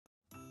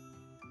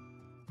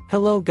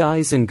Hello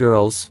guys and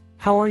girls,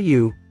 how are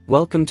you?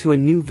 Welcome to a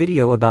new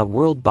video about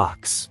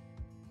WorldBox.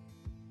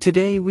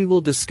 Today we will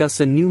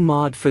discuss a new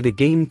mod for the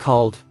game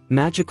called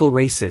Magical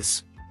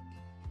Races.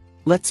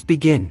 Let's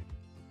begin.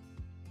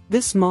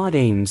 This mod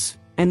aims,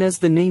 and as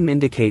the name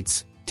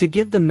indicates, to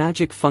give the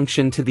magic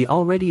function to the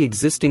already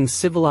existing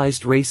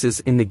civilized races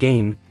in the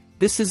game.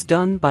 This is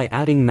done by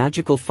adding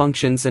magical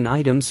functions and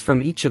items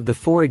from each of the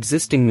 4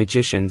 existing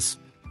magicians: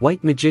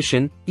 White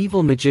Magician,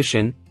 Evil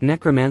Magician,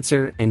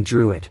 Necromancer, and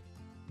Druid.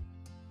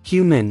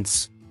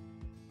 Humans.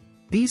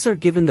 These are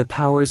given the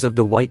powers of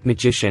the White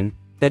Magician,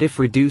 that if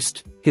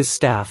reduced, his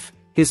staff,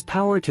 his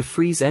power to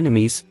freeze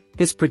enemies,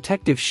 his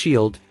protective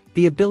shield,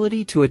 the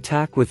ability to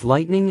attack with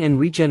lightning and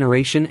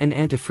regeneration and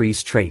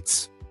antifreeze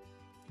traits,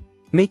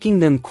 making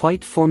them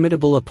quite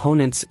formidable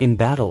opponents in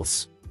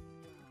battles.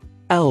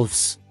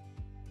 Elves.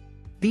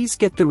 These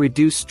get the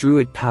reduced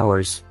druid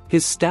powers,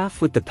 his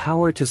staff with the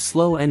power to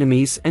slow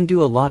enemies and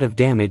do a lot of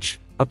damage,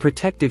 a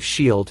protective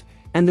shield,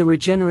 and the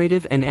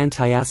regenerative and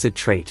anti-acid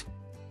trait,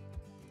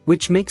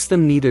 which makes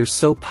them neither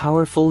so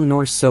powerful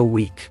nor so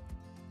weak.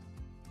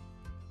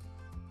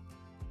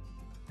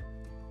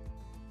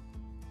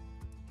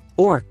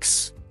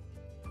 Orcs.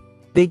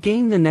 They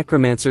gain the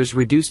necromancer's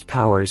reduced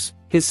powers,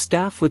 his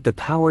staff with the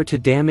power to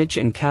damage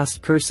and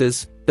cast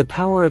curses, the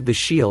power of the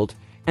shield,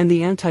 and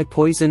the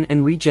anti-poison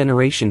and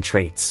regeneration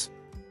traits,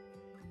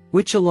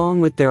 which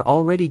along with their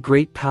already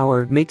great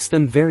power makes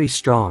them very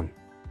strong.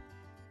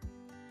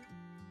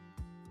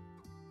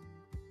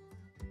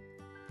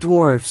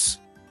 Dwarves.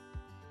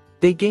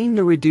 They gain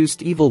the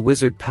reduced evil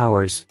wizard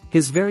powers,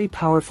 his very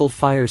powerful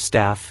fire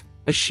staff,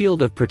 a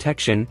shield of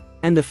protection,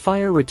 and the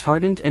fire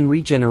retardant and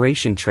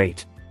regeneration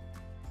trait,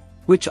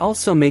 which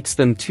also makes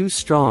them too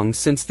strong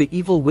since the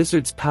evil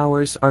wizard's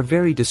powers are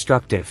very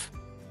destructive.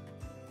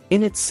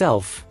 In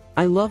itself,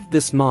 I love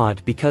this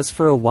mod because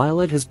for a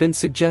while it has been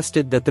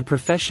suggested that the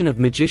profession of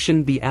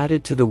magician be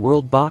added to the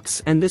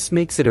WorldBox, and this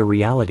makes it a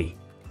reality.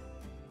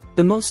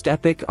 The most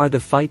epic are the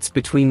fights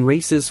between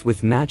races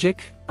with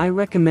magic. I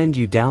recommend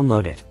you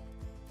download it.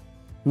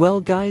 Well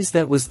guys,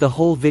 that was the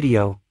whole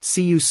video.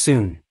 See you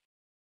soon.